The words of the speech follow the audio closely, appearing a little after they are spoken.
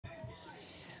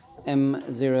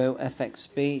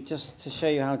M0FXB, just to show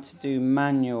you how to do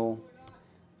manual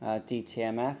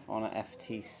DTMF on an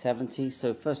FT70.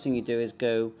 So first thing you do is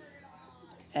go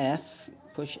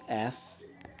push F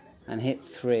and hit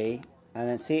 3, and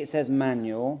then see it says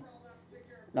manual.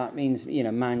 That means, you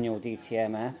know, manual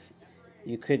DTMF.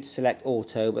 You could select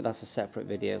auto, but that's a separate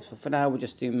video. So for now we'll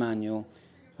just do manual,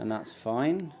 and that's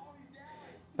fine.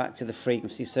 Back to the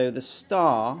frequency. So the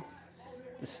star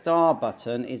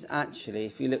button is actually,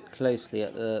 if you look closely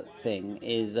at the thing,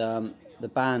 is the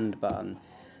band button.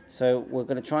 So we're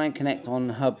going to try and connect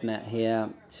on HubNet here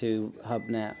to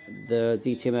HubNet. The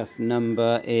DTMF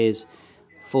number is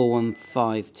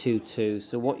 41522.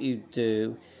 So what you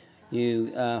do,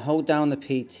 you hold down the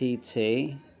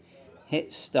PTT,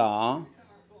 hit star,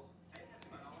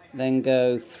 then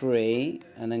go 3,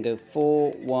 and then go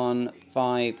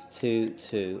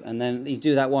 41522, and then you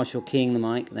do that whilst you're keying the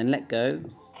mic, and then let go.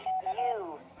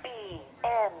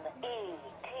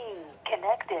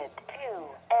 Connected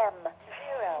to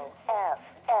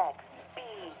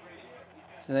M0FXB.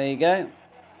 So there you go.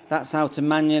 That's how to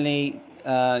manually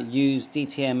use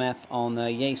DTMF on the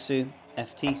Yaesu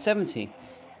FT70.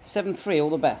 7.3, all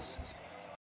the best.